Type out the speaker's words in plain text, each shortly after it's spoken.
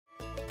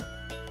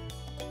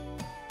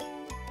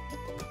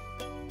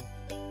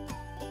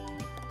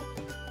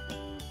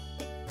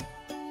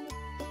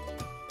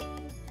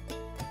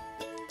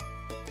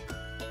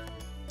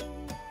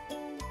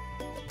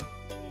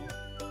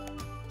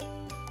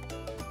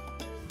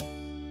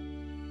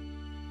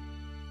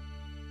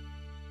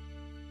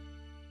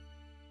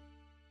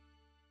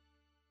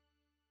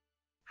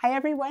Hi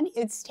everyone,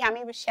 it's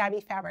Tammy with Shabby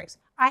Fabrics.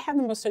 I have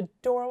the most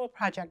adorable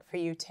project for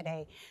you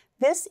today.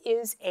 This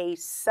is a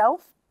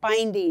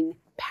self-binding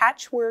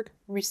patchwork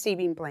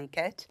receiving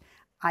blanket.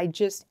 I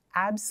just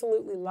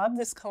absolutely love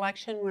this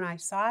collection when I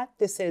saw it.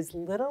 This is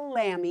Little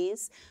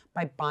Lambies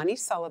by Bonnie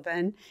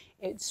Sullivan.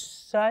 It's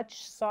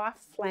such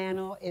soft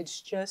flannel. It's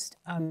just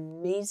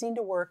amazing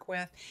to work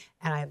with,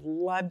 and I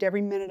loved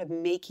every minute of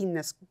making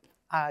this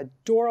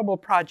adorable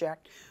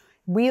project.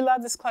 We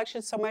love this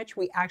collection so much,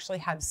 we actually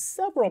have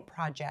several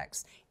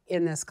projects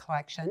in this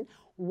collection.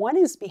 One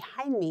is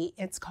behind me.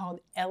 It's called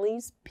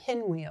Ellie's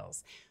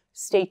Pinwheels.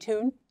 Stay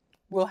tuned.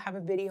 We'll have a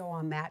video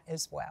on that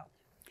as well.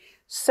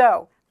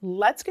 So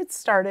let's get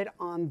started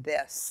on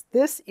this.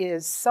 This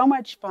is so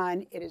much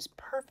fun. It is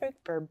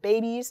perfect for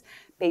babies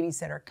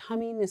that are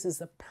coming. This is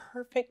the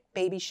perfect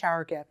baby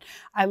shower gift.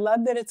 I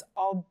love that it's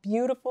all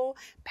beautiful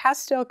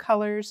pastel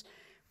colors,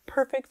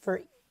 perfect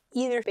for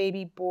either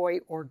baby boy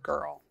or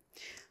girl.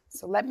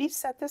 So let me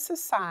set this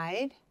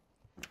aside,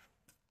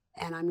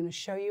 and I'm going to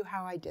show you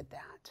how I did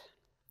that.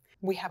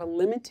 We have a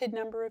limited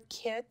number of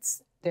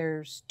kits.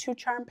 There's 2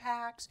 charm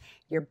packs,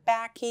 your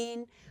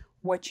backing,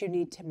 what you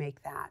need to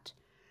make that.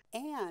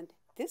 And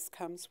this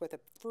comes with a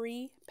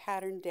free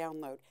pattern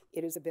download.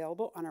 It is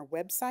available on our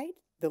website.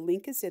 The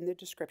link is in the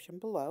description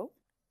below.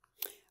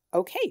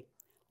 Okay,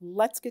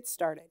 let's get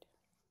started.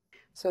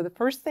 So the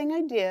first thing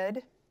I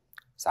did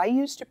is I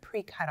used a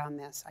pre-cut on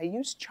this. I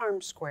used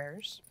charm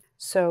squares.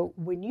 So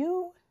when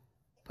you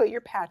put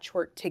your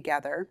patchwork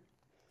together,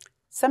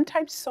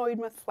 sometimes sewing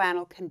with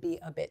flannel can be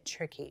a bit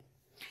tricky.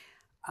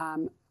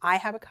 I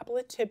have a couple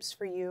of tips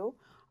for you.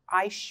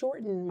 I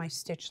shorten my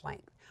stitch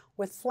length.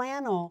 With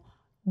flannel,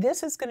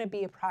 this is going to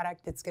be a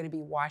product that's going to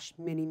be washed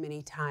many,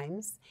 many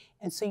times.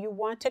 And so you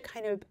want to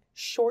kind of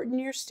shorten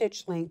your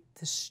stitch length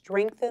to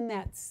strengthen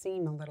that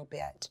seam a little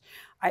bit.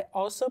 I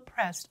also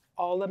pressed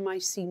all of my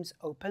seams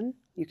open.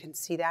 You can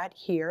see that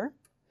here.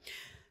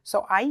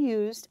 So I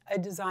used a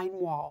design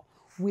wall.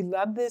 We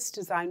love this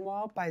design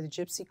wall by the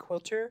Gypsy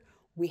Quilter.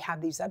 We have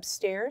these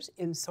upstairs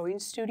in Sewing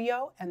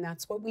Studio, and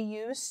that's what we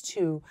use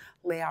to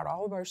lay out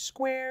all of our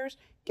squares,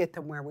 get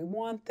them where we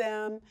want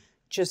them,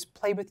 just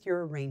play with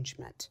your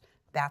arrangement.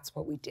 That's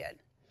what we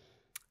did.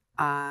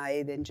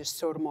 I then just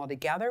sewed them all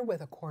together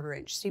with a 1/4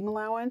 inch seam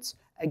allowance.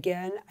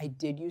 Again, I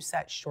did use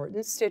that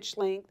shortened stitch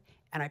length,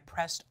 and I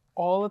pressed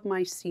all of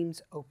my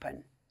seams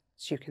open.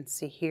 So you can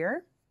see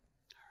here,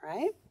 all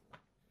right?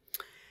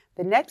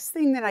 The next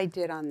thing that I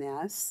did on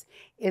this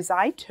is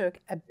I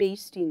took a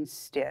basting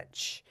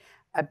stitch.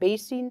 A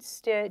basting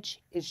stitch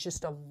is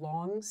just a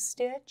long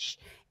stitch,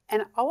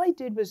 and all I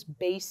did was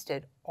baste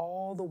it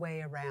all the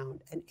way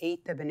around,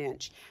 1/8 of an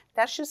inch.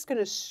 That's just going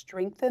to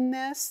strengthen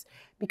this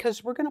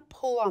because we're going to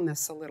pull on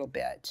this a little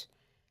bit.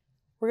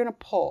 We're going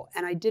to pull,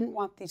 and I didn't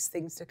want these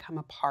things to come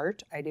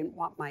apart. I didn't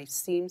want my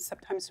seams.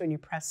 Sometimes when you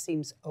press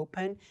seams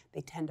open,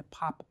 they tend to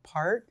pop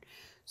apart.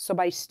 So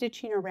by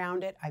stitching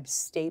around it, I've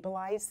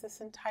stabilized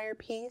this entire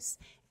piece,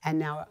 and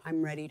now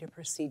I'm ready to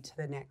proceed to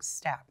the next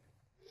step.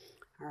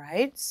 All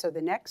right, so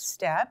the next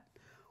step,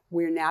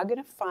 we're now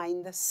going to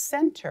find the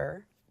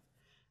center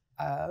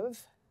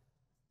of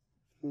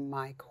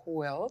my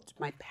quilt,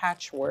 my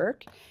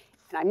patchwork,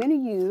 and I'm going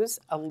to use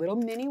a little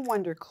mini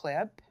wonder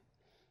clip.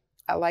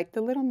 I like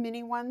the little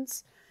mini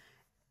ones.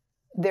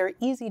 They're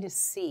easy to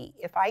see.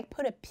 If I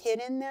put a pin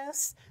in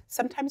this,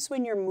 sometimes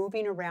when you're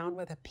moving around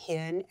with a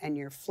pin and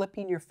you're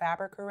flipping your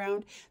fabric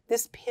around,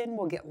 this pin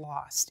will get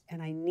lost,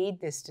 and I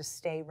need this to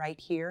stay right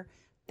here.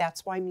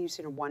 That's why I'm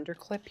using a wonder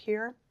clip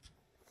here.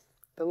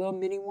 The little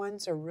mini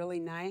ones are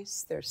really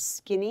nice. They're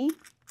skinny.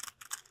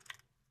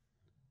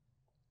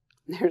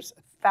 There's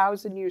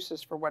 1,000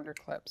 uses for wonder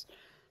clips.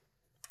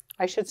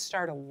 I should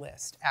start a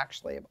list,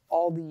 actually, of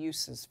all the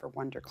uses for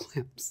wonder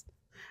clips.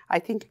 I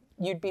think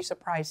you'd be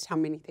surprised how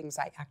many things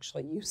I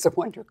actually use a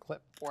wonder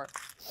clip for.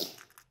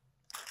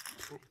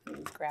 Right, let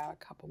me grab a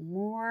couple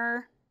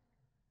more.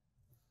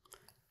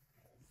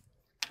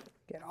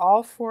 Get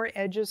all 4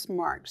 edges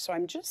marked. So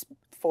I'm just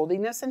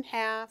folding this in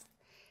half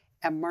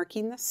and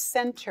marking the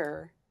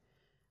center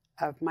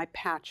of my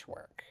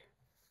patchwork.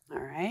 All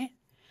right.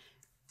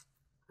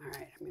 All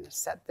right, I'm going to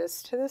set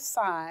this to the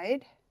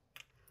side.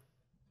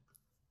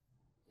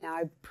 Now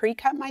I've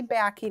pre-cut my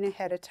backing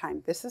ahead of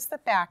time. This is the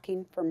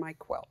backing for my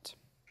quilt.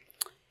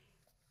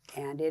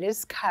 And it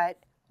is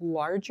cut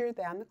larger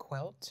than the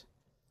quilt.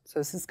 So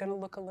this is going to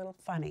look a little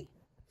funny.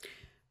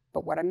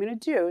 But what I'm going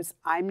to do is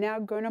I'm now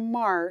going to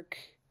mark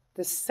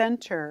the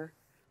center,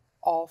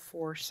 all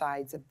 4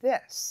 sides of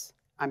this.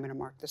 I'm going to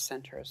mark the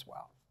center as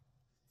well.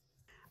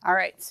 All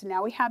right, so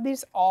now we have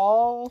these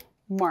all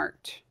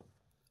marked.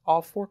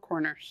 All 4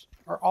 corners,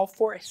 or all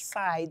 4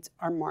 sides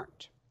are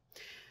marked.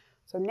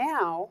 So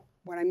now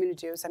what I'm going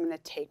to do is I'm going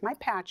to take my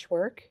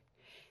patchwork,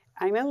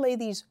 and I'm going to lay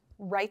these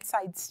right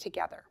sides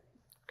together,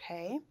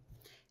 okay?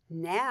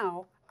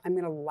 Now I'm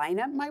going to line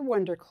up my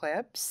wonder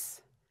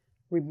clips,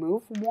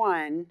 remove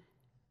one,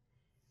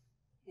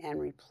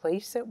 and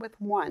replace it with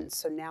one.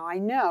 So now I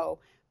know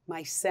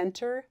my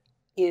center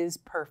is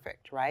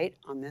perfect, right,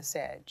 on this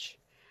edge.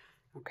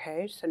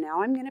 Okay, so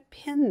now I'm going to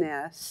pin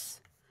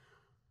this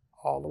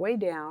all the way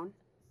down.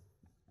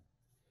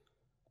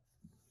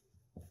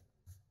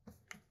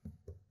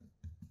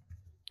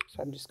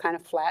 So I'm just kind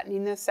of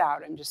flattening this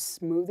out. I'm just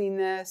smoothing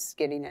this,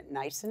 getting it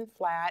nice and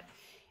flat.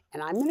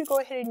 And I'm going to go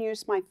ahead and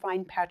use my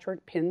fine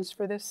patchwork pins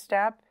for this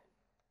step.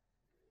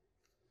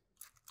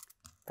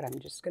 But I'm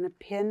just going to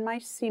pin my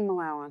seam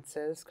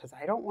allowances because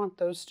I don't want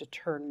those to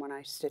turn when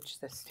I stitch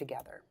this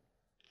together.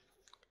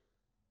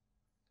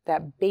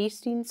 That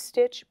basting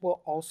stitch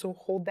will also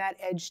hold that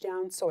edge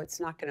down so it's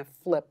not going to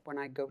flip when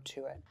I go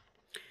to it.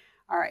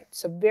 All right,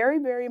 so very,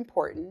 very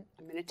important.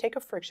 I'm going to take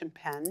a friction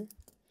pen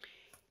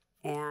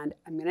and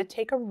I'm going to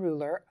take a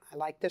ruler. I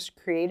like this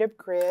Creative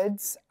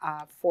Grids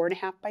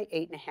 4.5 by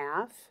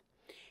 8.5.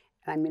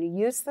 And I'm going to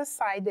use the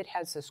side that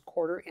has this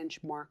 1/4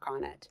 inch mark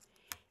on it.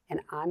 And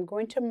I'm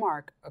going to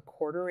mark a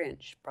 1/4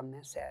 inch from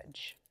this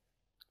edge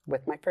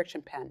with my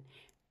friction pen.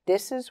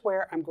 This is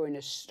where I'm going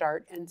to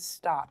start and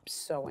stop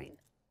sewing.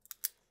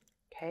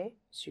 Okay,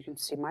 so you can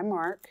see my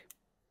mark.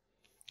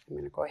 I'm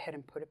going to go ahead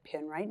and put a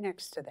pin right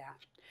next to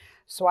that.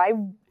 So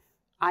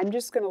I'm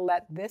just going to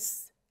let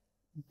this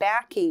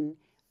backing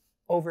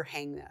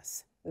overhang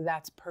this.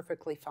 That's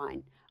perfectly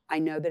fine. I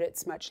know that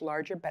it's much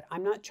larger, but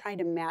I'm not trying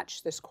to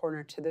match this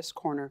corner to this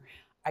corner.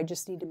 I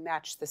just need to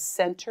match the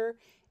center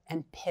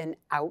and pin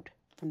out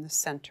from the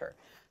center.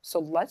 So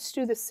let's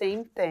do the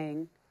same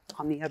thing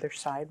on the other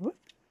side. Whoop,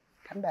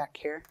 come back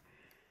here.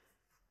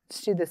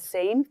 Let's do the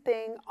same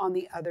thing on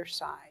the other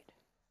side.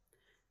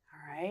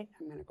 All right,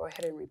 I'm going to go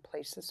ahead and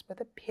replace this with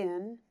a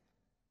pin.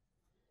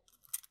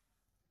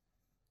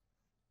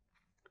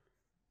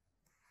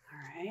 All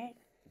right.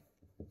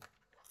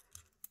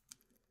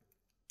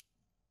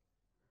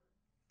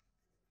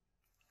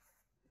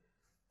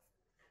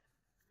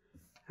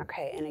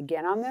 Okay, and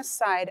again on this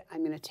side, I'm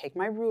going to take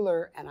my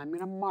ruler and I'm going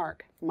to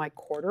mark my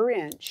 1/4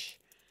 inch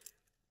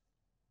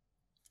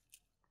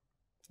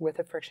with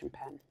a friction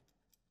pen.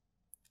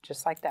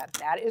 Just like that.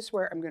 That is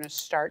where I'm going to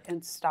start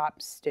and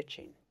stop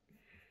stitching.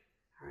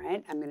 All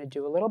right, I'm going to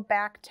do a little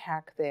back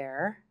tack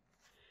there.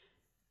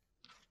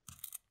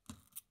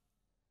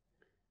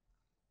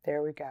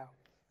 There we go.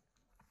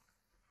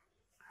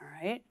 All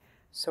right,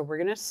 so we're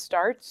going to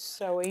start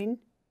sewing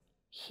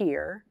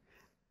here,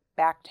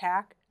 back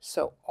tack,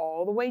 sew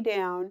all the way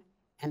down,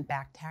 and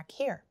back tack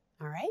here.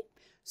 All right,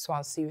 so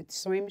I'll see you at the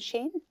sewing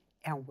machine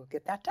and we'll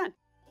get that done.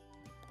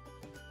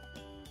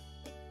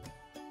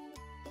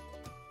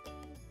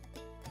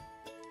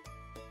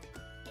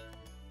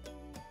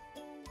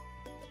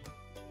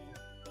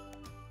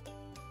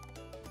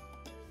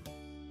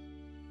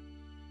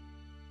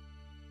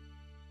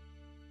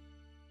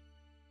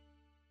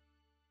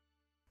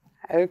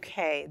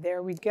 Okay,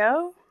 there we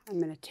go.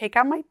 I'm going to take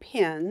out my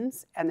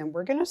pins and then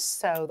we're going to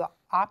sew the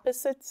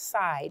opposite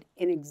side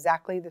in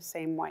exactly the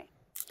same way.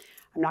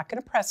 I'm not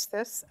going to press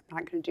this. I'm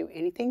not going to do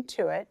anything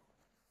to it.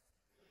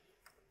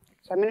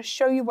 So I'm going to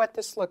show you what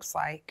this looks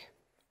like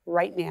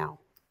right now.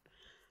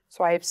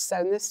 So I have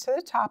sewn this to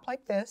the top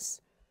like this,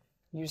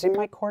 using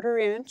my 1/4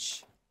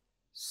 inch,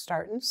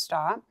 start and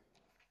stop.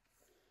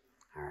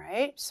 All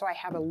right, so I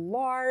have a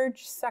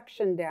large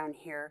section down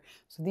here,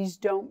 so these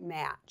don't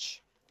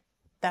match.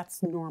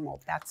 That's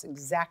normal. That's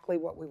exactly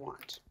what we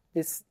want.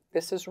 This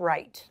is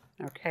right,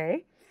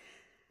 okay?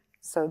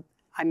 So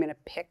I'm going to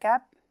pick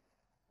up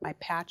my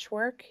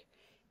patchwork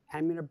and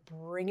I'm going to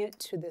bring it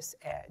to this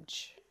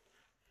edge.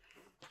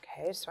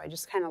 Okay, so I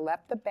just kind of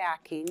let the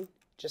backing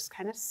just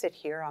kind of sit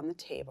here on the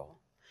table.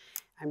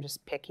 I'm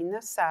just picking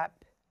this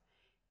up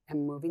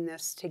and moving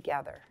this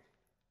together.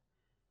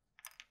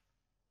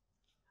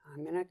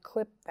 I'm going to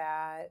clip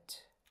that.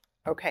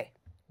 Okay,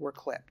 we're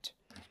clipped.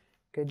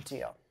 Good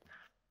deal.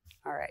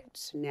 All right,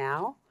 so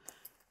now,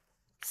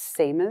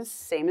 same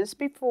as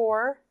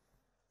before,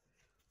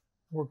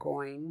 we're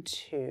going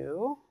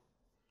to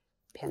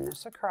pin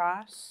this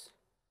across.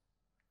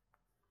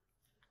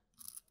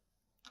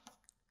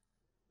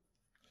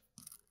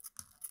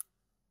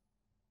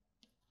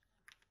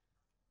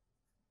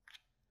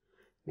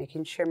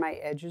 Making sure my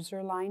edges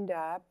are lined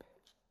up.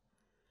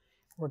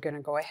 We're going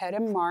to go ahead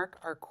and mark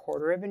our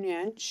 1/4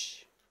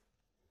 inch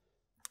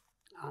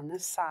on the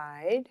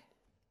side,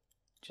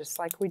 just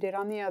like we did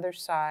on the other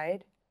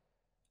side.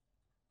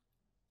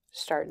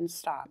 Start and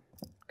stop,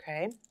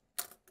 okay?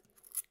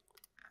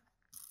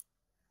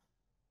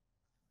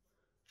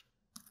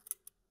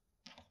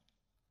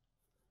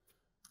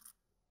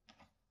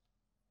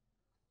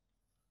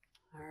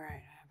 All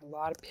right, I have a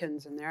lot of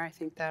pins in there. I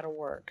think that'll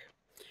work.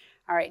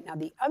 All right, now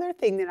the other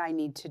thing that I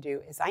need to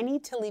do is I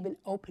need to leave an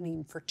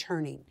opening for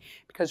turning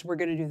because we're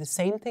going to do the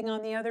same thing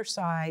on the other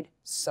side,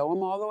 sew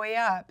them all the way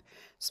up.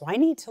 So I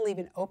need to leave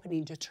an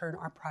opening to turn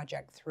our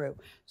project through.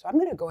 So I'm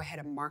going to go ahead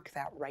and mark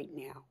that right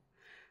now.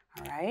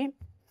 All right,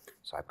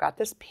 so I've got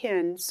this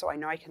pin so I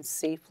know I can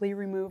safely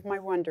remove my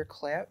Wonder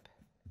Clip.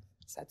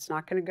 So that's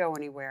not going to go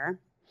anywhere.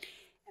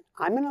 And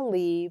I'm going to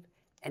leave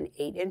an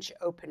 8-inch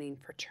opening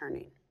for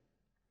turning.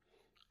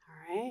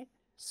 All right.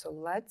 So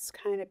let's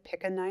kind of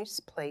pick a nice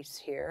place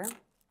here.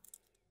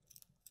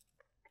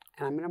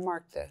 And I'm going to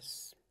mark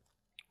this.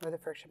 with a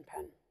friction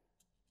pen.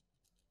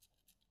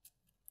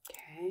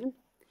 Okay,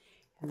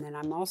 and then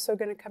I'm also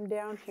going to come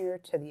down here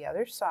to the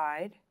other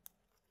side,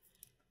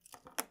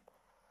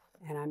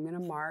 and I'm going to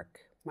mark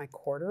my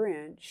 1/4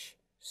 inch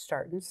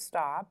start and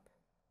stop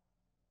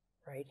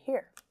right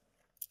here.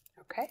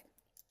 Okay,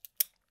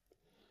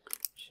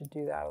 should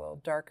do that a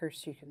little darker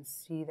so you can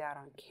see that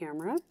on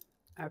camera.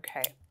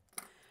 Okay,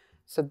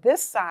 so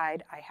this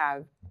side I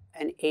have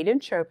an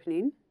 8-inch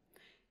opening.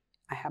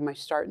 I have my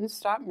start and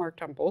stop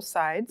marked on both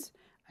sides.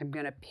 I'm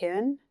going to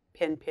pin,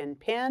 pin, pin,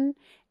 pin,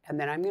 and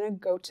then I'm going to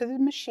go to the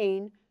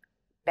machine,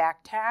 back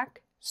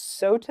tack,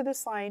 sew to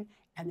this line,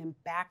 and then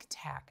back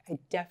tack. I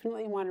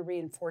definitely want to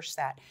reinforce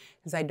that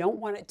because I don't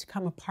want it to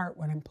come apart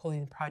when I'm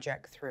pulling the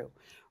project through.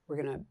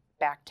 We're going to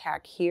back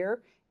tack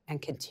here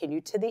and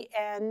continue to the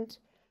end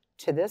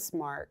to this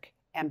mark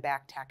and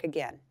back tack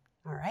again.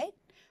 All right,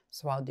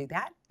 so I'll do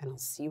that and I'll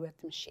see you at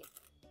the machine.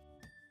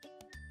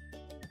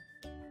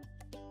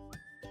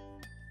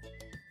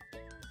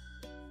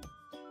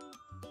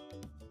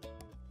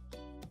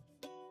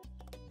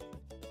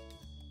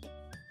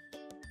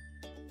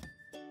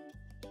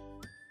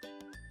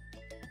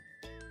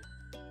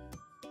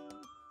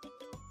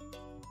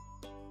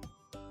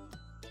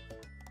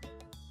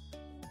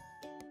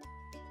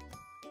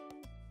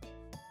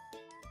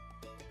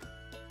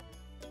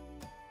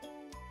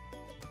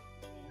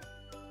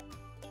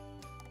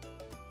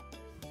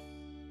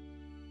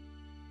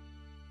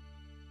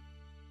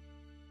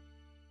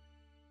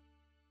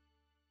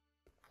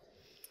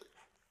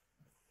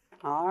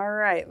 All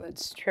right,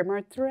 let's trim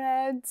our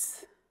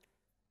threads.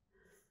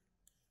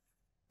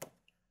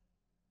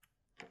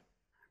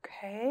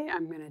 Okay,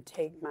 I'm going to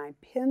take my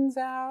pins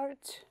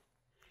out,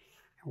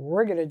 and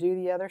we're going to do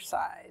the other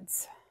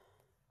sides.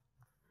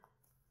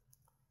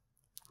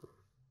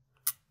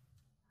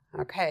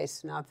 Okay,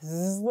 so now this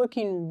is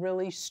looking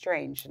really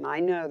strange, and I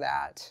know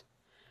that.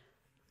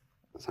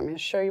 So I'm going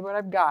to show you what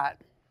I've got.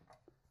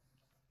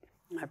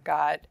 I've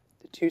got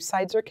the 2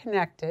 sides are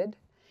connected.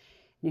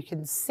 You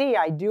can see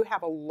I do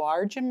have a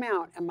large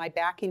amount of my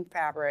backing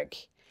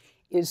fabric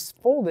is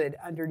folded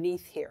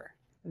underneath here.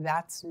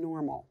 That's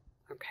normal,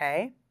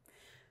 okay?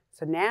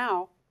 So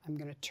now I'm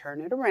going to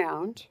turn it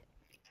around.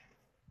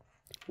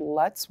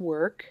 Let's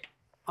work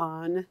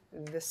on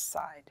this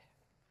side,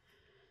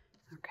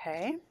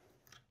 okay?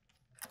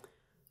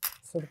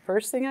 So the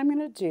first thing I'm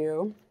going to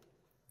do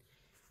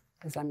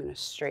is I'm going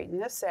to straighten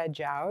this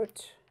edge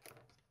out.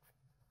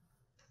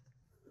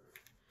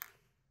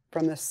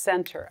 From the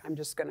center, I'm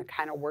just going to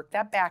kind of work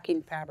that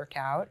backing fabric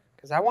out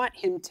because I want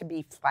him to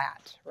be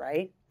flat,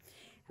 right?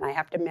 And I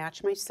have to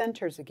match my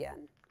centers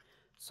again.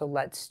 So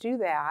let's do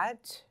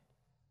that.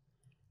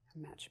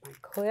 Match my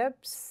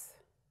clips.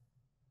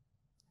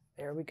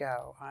 There we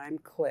go. I'm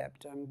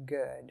clipped. I'm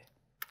good.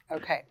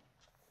 Okay.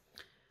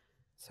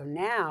 So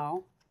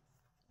now,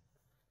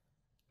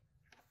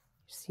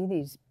 you see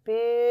these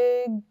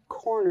big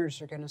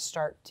corners are going to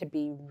start to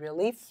be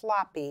really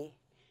floppy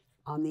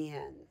on the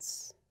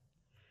ends.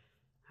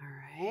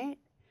 All right,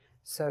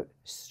 so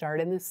start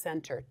in the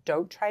center.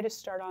 Don't try to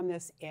start on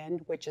this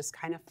end, which is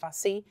kind of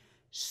fussy.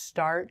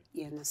 Start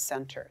in the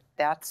center.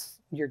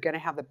 You're going to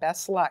have the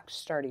best luck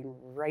starting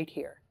right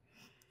here.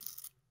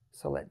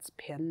 So let's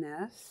pin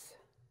this.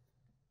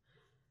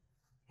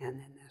 And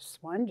then this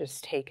one,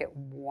 just take it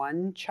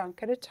one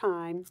chunk at a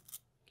time.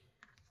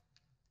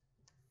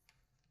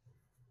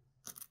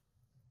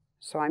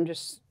 So I'm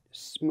just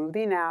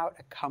smoothing out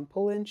a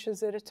couple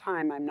inches at a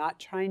time. I'm not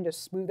trying to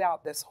smooth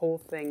out this whole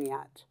thing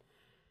yet.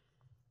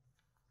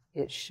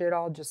 It should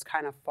all just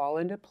kind of fall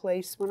into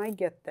place when I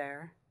get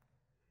there.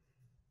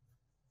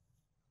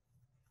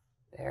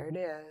 There it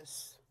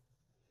is.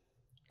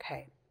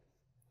 Okay.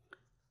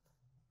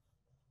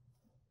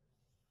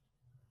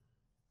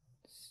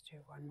 Let's do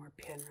one more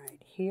pin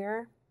right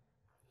here.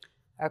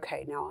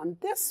 Okay, now on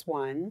this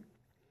one,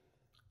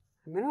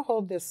 I'm going to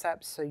hold this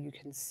up so you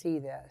can see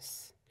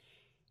this.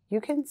 You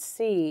can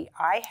see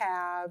I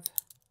have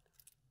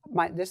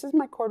this is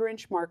my 1/4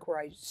 inch mark where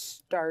I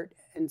start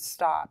and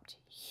stopped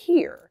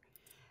here.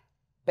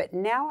 But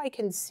now I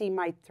can see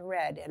my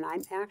thread, and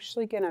I'm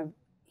actually going to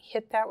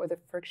hit that with a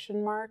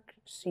friction mark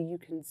so you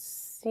can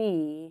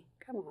see.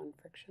 Come on,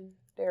 friction.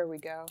 There we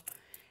go.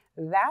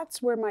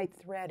 That's where my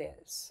thread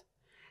is.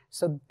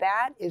 So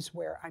that is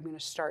where I'm going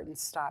to start and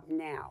stop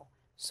now.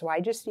 So I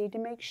just need to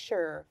make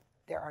sure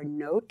there are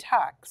no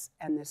tucks,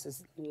 and this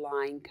is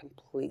lying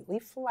completely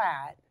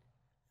flat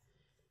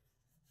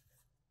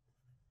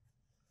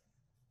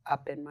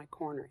up in my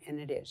corner, and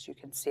it is. You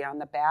can see on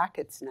the back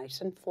it's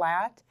nice and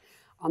flat.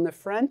 On the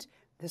front,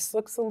 this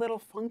looks a little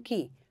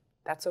funky.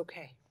 That's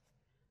okay.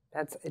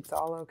 It's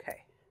all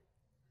okay.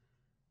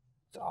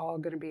 It's all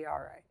going to be all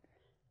right.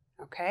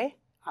 Okay?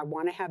 I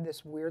want to have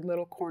this weird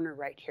little corner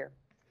right here.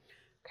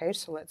 Okay,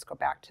 so let's go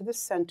back to the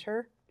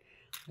center.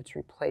 Let's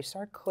replace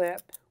our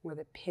clip with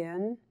a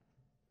pin,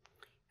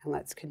 and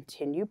let's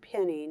continue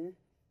pinning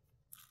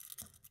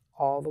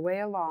all the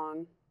way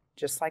along,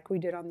 just like we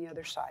did on the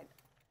other side.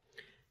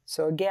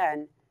 So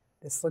again,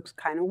 this looks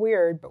kind of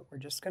weird, but we're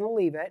just going to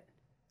leave it.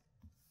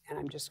 And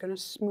I'm just going to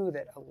smooth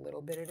it a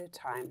little bit at a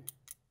time.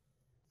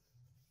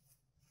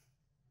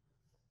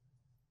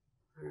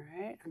 All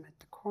right, I'm at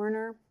the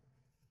corner.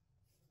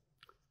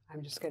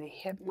 I'm just going to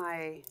hit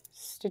my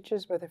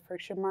stitches with a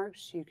friction mark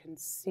so you can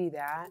see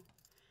that.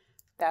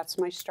 That's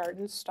my start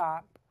and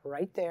stop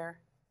right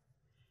there.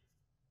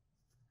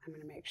 I'm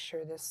going to make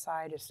sure this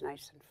side is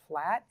nice and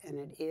flat, and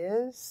it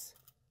is.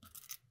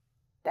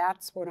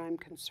 That's what I'm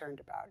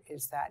concerned about,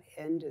 is that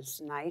end is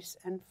nice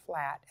and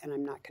flat, and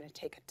I'm not going to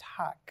take a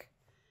tuck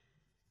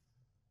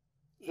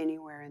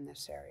anywhere in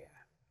this area.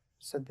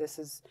 So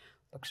this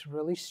looks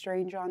really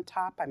strange on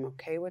top. I'm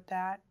okay with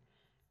that.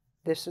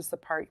 This is the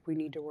part we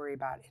need to worry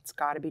about. It's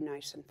got to be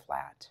nice and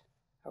flat,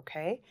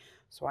 okay?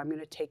 So I'm going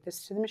to take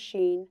this to the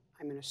machine.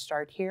 I'm going to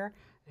start here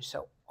and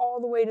sew all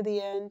the way to the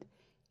end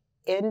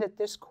at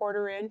this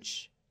 1/4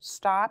 inch,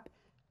 stop,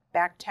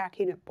 back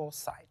tacking at both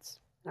sides,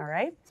 all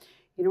right?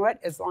 You know what?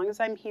 As long as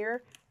I'm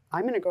here,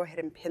 I'm going to go ahead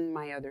and pin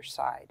my other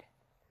side.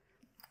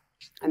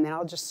 And then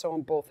I'll just sew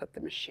them both at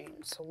the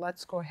machine. So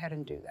let's go ahead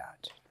and do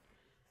that.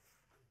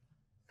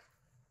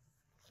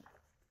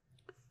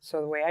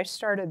 So the way I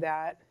started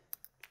that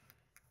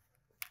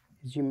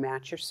is you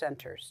match your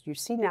centers. You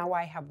see now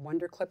I have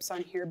wonder clips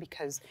on here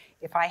because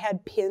if I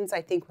had pins,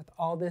 I think with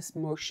all this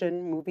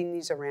motion, moving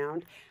these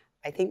around,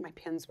 I think my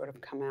pins would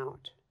have come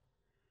out.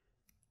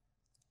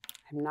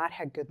 I've not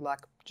had good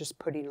luck just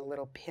putting a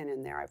little pin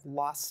in there. I've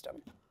lost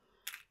them.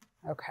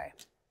 Okay,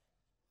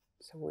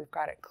 so we've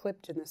got it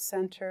clipped in the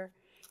center,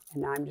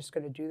 and now I'm just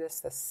going to do this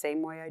the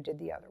same way I did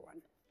the other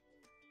one.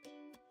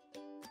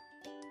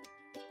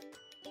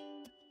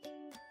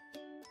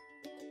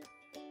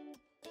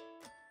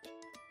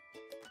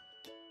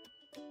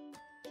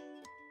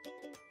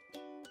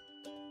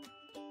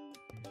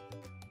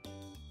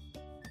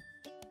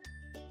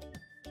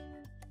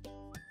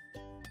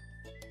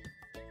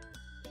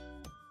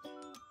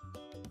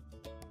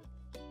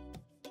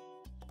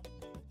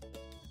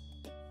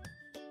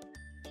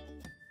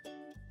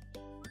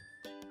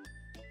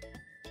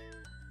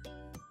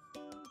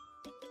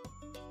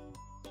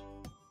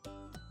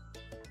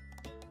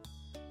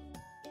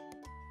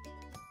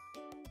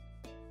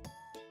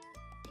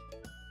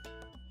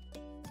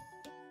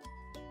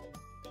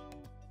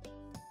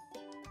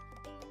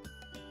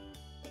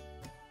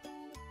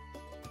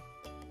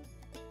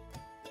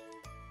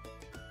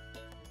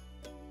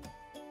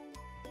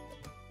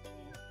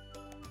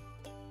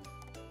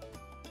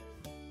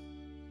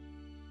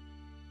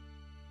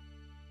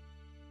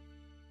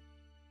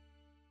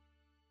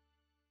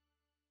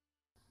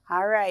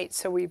 All right,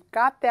 so we've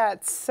got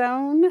that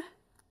sewn.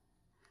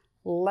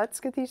 Let's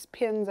get these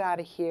pins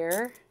out of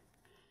here.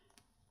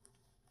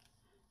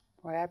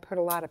 Boy, I put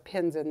a lot of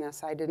pins in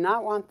this. I did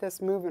not want this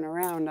moving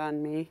around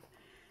on me.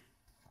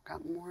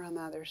 Got more on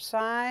the other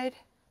side.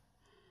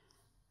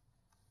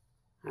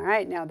 All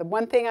right, now the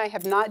one thing I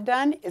have not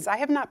done is I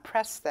have not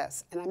pressed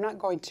this, and I'm not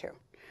going to.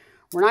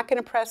 We're not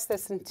going to press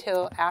this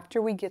until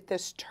after we get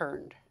this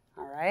turned,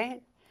 all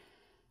right?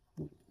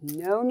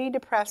 No need to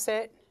press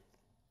it.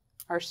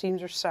 Our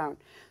seams are sewn.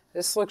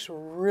 This looks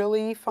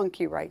really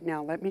funky right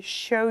now. Let me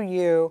show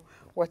you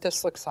what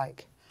this looks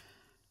like.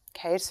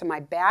 Okay, so my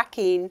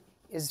backing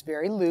is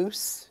very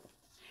loose,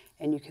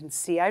 and you can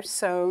see I've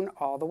sewn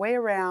all the way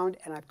around,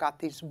 and I've got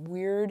these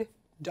weird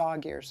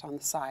dog ears on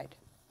the side.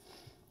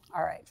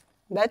 All right,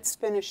 let's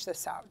finish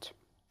this out.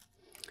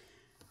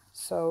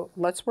 So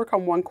let's work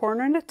on one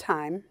corner at a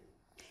time,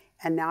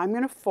 and now I'm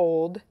going to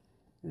fold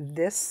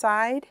this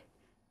side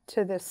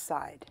to this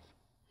side.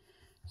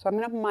 So I'm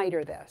going to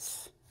miter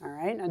this, all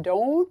right? Now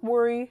don't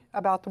worry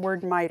about the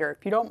word miter.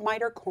 If you don't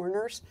miter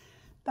corners,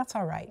 that's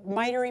all right.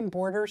 Mitering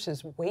borders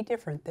is way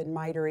different than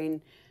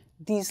mitering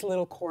these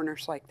little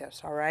corners like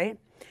this, all right?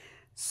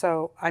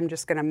 So I'm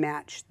just going to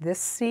match this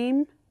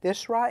seam,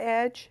 this raw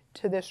edge,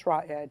 to this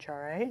raw edge, all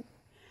right?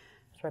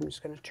 So I'm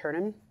just going to turn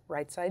them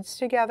right sides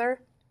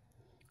together.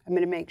 I'm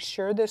going to make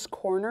sure this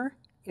corner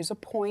is a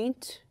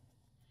point.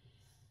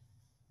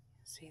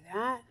 See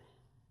that?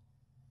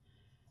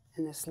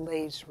 And this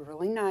lays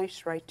really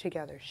nice right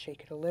together.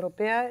 Shake it a little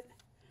bit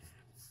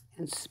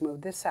and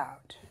smooth this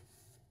out.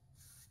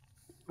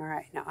 All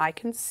right, now I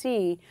can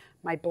see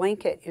my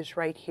blanket is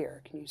right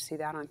here. Can you see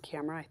that on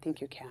camera? I think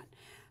you can.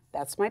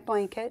 That's my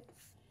blanket.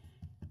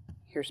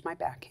 Here's my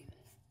backing.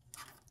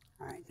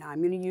 All right, now I'm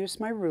going to use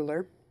my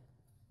ruler.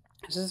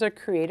 This is a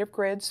Creative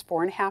Grids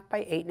 4.5 by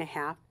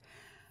 8.5.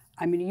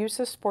 I'm going to use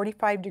this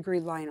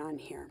 45-degree line on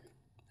here.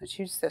 Let's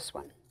use this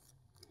one.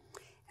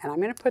 And I'm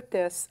going to put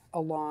this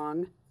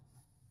along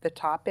the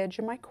top edge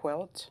of my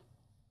quilt,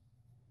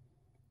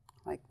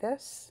 like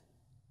this.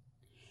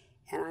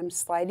 And I'm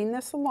sliding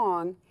this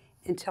along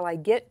until I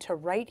get to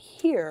right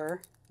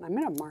here. I'm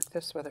going to mark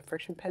this with a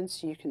friction pen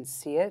so you can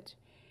see it.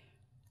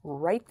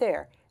 Right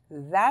there.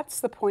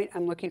 That's the point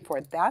I'm looking for.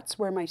 That's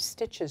where my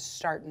stitches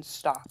start and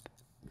stop.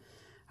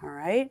 All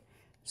right?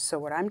 So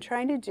what I'm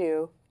trying to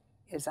do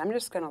is I'm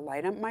just going to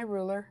line up my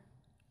ruler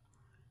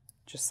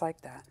just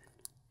like that.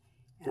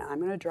 And I'm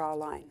going to draw a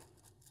line.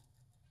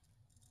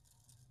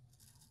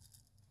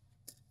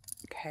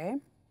 Okay?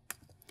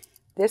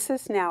 This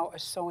is now a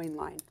sewing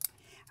line.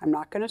 I'm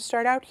not going to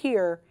start out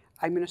here.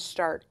 I'm going to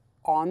start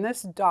on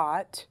this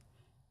dot,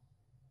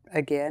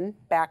 again,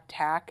 back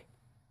tack,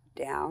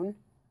 down,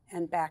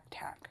 and back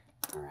tack,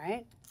 all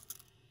right?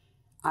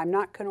 I'm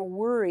not going to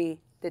worry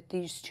that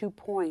these 2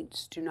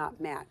 points do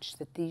not match,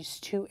 that these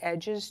 2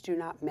 edges do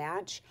not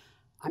match.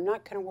 I'm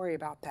not going to worry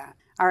about that.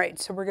 All right,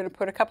 so we're going to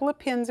put a couple of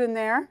pins in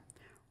there.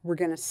 We're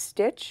going to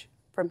stitch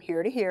from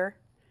here to here,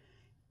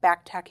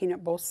 back tacking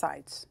at both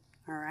sides,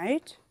 all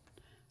right?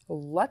 So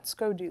let's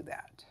go do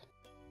that.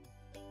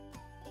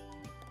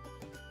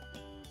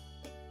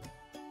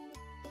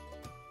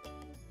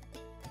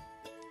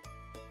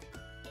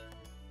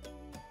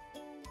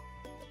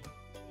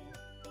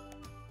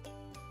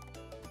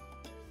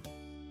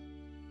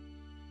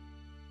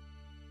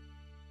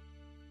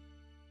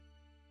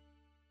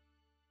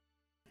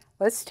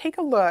 Let's take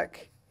a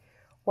look.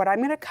 What I'm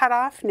going to cut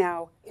off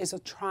now is a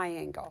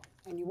triangle,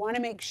 and you want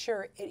to make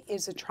sure it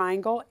is a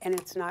triangle and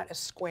it's not a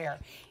square.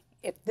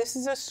 If this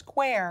is a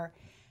square,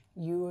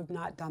 you have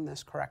not done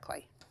this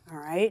correctly, all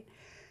right?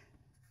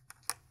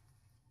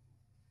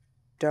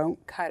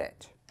 Don't cut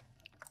it.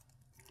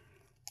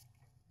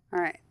 All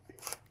right,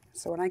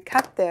 so when I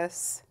cut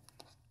this,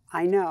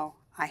 I know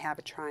I have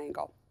a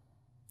triangle,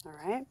 all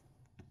right?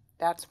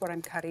 That's what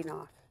I'm cutting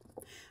off.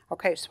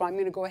 Okay, so I'm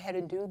going to go ahead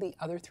and do the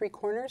other 3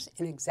 corners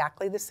in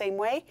exactly the same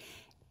way,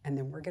 and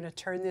then we're going to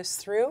turn this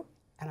through,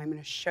 and I'm going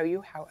to show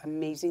you how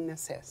amazing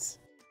this is.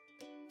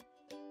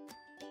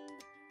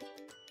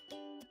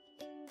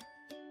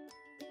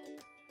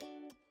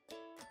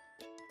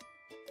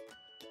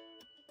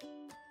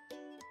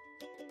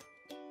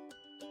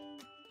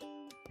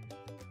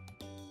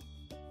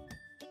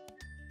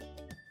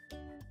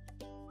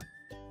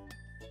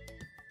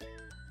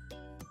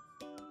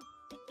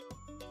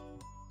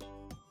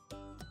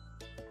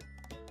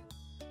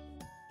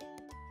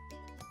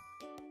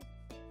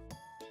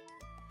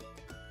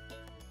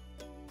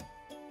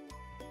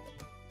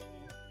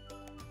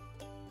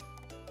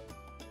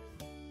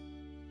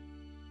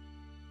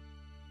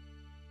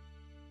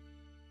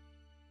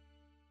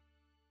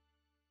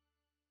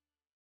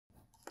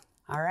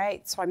 All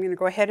right, so I'm going to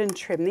go ahead and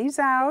trim these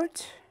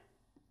out.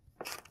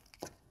 I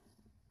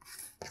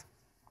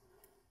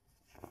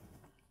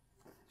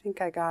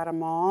think I got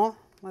them all.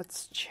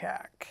 Let's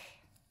check.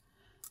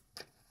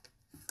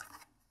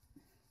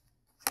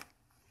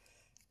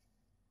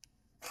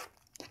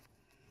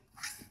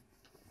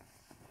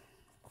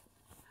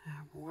 I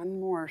have one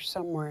more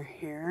somewhere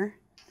here.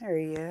 There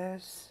he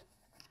is.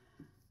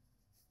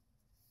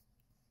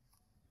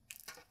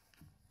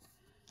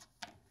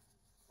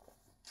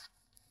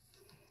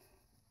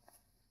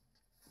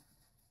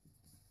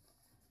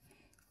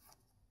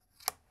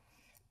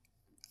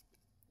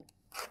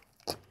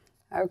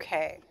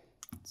 Okay,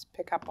 let's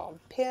pick up all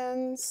the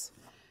pins.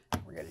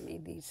 We're going to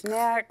need these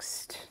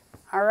next.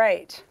 All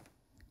right,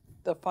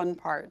 the fun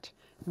part.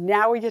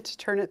 Now we get to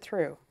turn it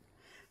through.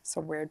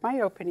 So where'd my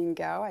opening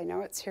go? I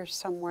know it's here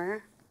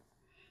somewhere.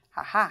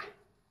 Ha-ha,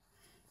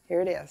 here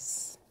it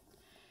is.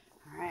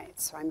 All right,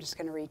 so I'm just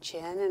going to reach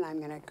in and I'm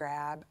going to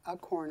grab a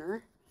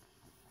corner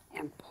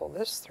and pull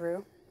this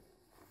through.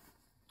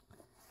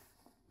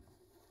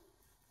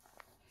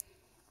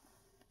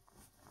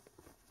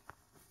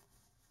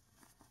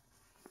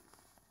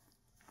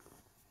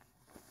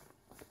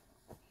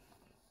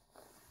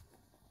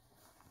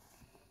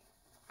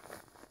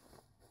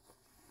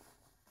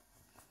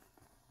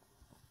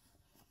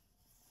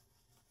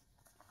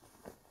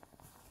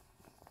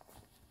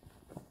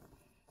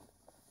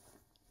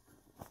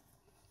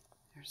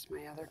 There's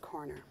my other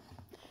corner.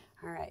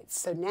 All right,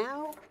 so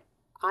now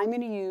I'm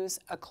going to use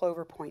a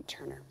clover point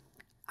turner.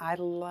 I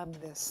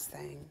love this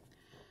thing.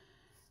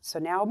 So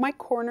now my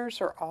corners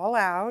are all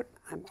out.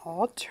 I'm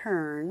all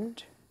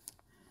turned.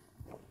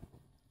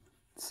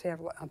 Let's see,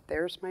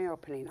 there's my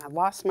opening. I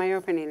lost my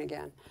opening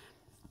again.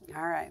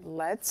 All right,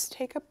 let's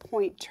take a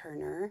point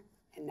turner,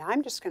 and now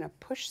I'm just going to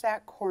push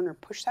that corner,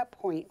 push that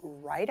point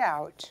right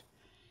out,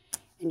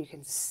 and you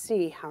can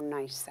see how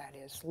nice that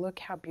is. Look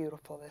how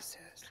beautiful this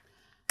is.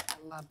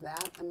 I love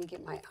that. Let me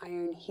get my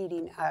iron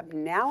heating up.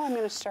 Now I'm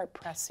going to start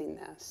pressing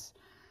this.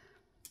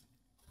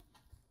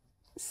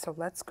 So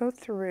let's go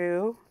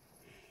through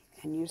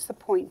and use the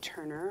point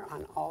turner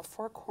on all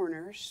 4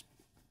 corners.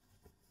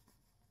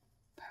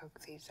 Poke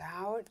these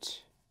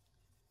out.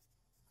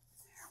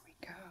 There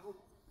we go.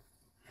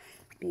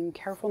 Being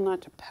careful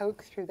not to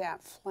poke through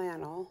that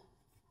flannel.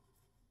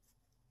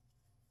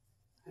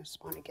 I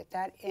just want to get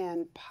that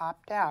end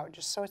popped out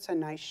just so it's a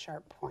nice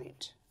sharp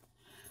point.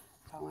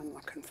 That's all I'm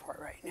looking for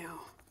right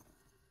now.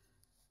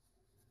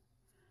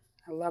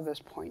 I love this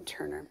point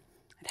turner.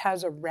 It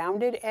has a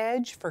rounded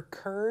edge for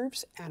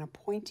curves and a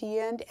pointy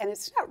end, and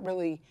it's not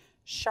really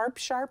sharp,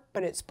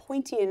 but it's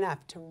pointy enough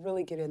to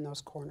really get in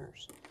those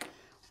corners.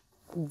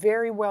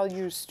 Very well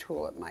used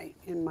tool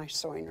in my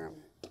sewing room.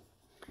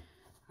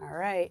 All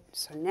right,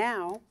 so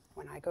now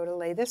when I go to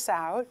lay this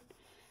out,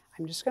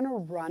 I'm just going to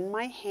run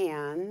my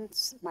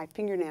hands, my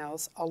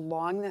fingernails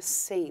along the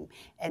seam.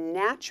 And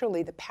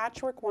naturally, the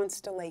patchwork wants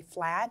to lay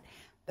flat.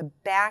 The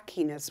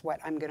backing is what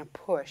I'm going to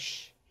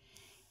push.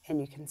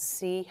 And you can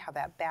see how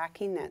that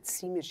backing, that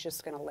seam is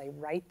just going to lay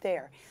right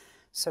there.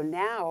 So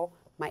now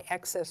my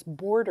excess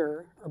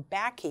border or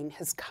backing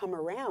has come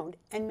around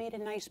and made a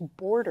nice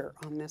border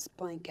on this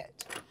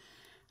blanket.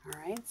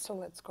 All right, so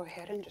let's go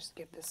ahead and just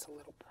give this a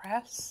little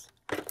press.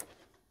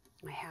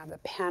 I have the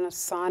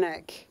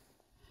Panasonic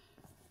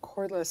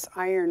cordless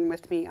iron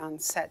with me on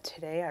set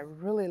today. I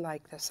really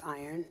like this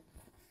iron.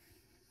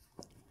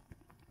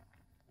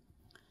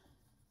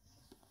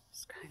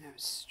 Just kind of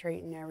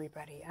straighten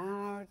everybody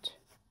out.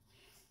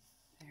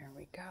 There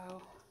we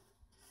go.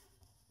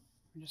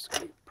 I'm just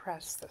going to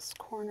press this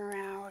corner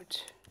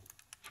out.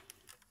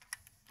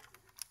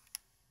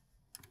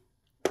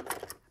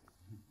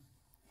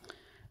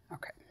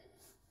 Okay.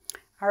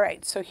 All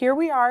right, so here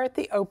we are at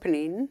the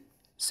opening.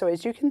 So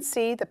as you can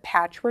see, the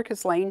patchwork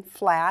is laying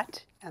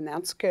flat, and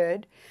that's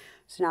good.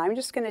 So now I'm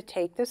just going to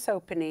take this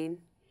opening,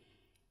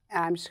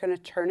 and I'm just going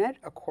to turn it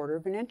 1/4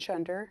 of an inch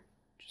under,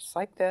 just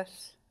like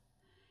this,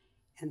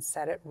 and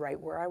set it right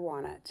where I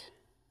want it.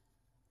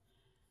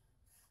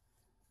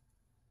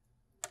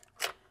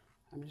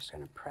 I'm just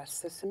going to press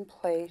this in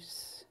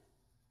place.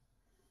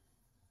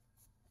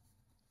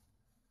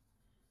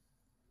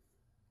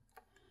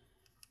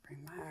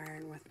 Bring my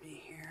iron with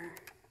me here.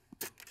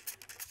 Give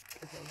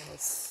it a little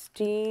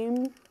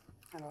steam.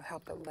 That'll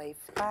help it lay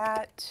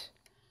flat,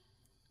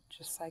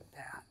 just like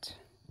that.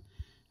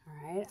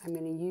 All right, I'm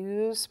going to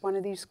use one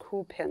of these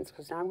cool pins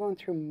because now I'm going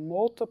through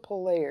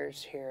multiple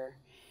layers here.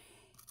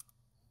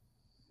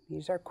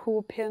 These are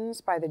cool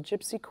pins by the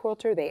Gypsy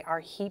Quilter. They are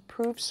heat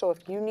proof, so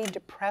if you need to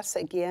press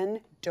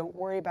again, don't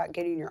worry about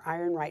getting your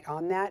iron right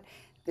on that.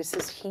 This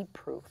is heat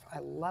proof. I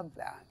love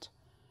that.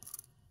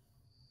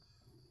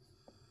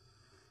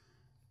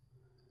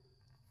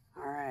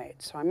 All right,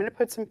 so I'm going to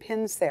put some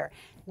pins there.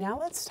 Now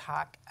let's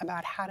talk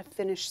about how to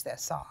finish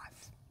this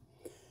off.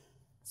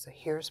 So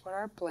here's what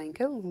our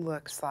blanket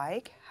looks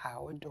like.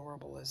 How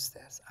adorable is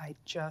this? I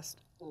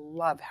just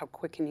love how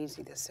quick and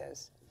easy this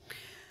is.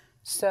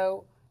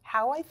 So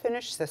how I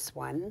finished this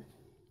one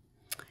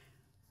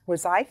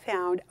was I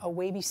found a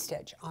wavy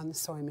stitch on the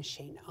sewing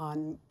machine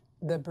on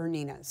the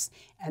BERNINAs,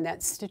 and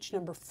that's stitch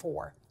number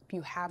 4. If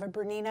you have a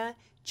BERNINA,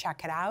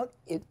 check it out.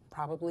 It's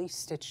probably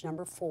stitch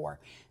number 4.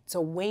 It's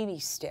a wavy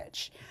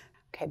stitch.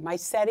 Okay, my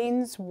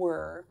settings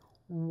were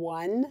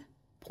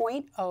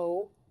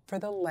 1.0 for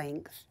the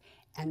length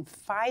and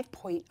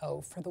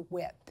 5.0 for the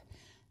width.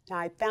 Now,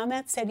 I found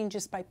that setting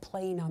just by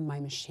playing on my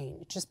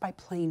machine, just by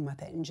playing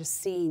with it and just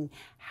seeing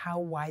how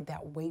wide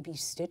that wavy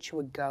stitch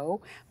would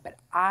go. But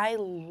I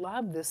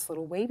love this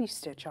little wavy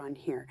stitch on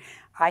here.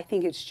 I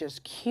think it's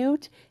just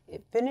cute.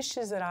 It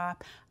finishes it off.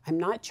 I'm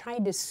not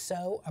trying to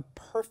sew a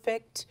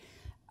perfect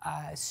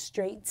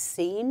straight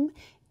seam.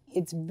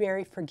 It's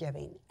very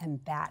forgiving, and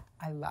that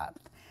I love.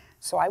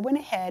 So I went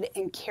ahead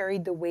and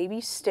carried the wavy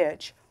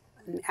stitch,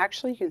 and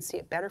actually you can see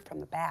it better from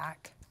the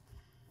back.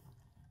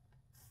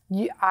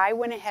 I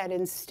went ahead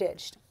and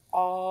stitched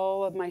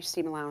all of my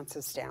seam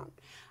allowances down.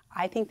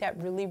 I think that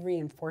really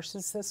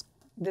reinforces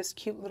this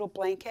cute little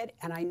blanket,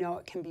 and I know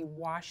it can be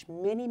washed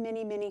many,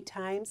 many, many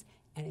times,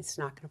 and it's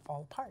not going to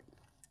fall apart.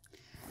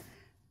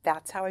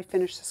 That's how I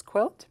finished this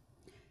quilt.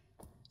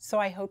 So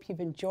I hope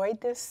you've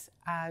enjoyed this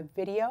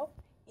video.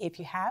 If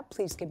you have,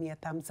 please give me a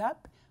thumbs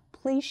up.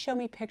 Please show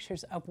me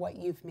pictures of what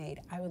you've made.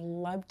 I would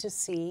love to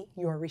see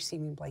your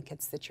receiving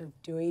blankets that you're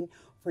doing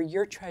for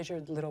your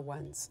treasured little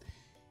ones.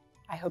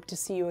 I hope to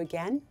see you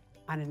again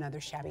on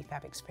another Shabby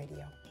Fabrics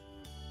video.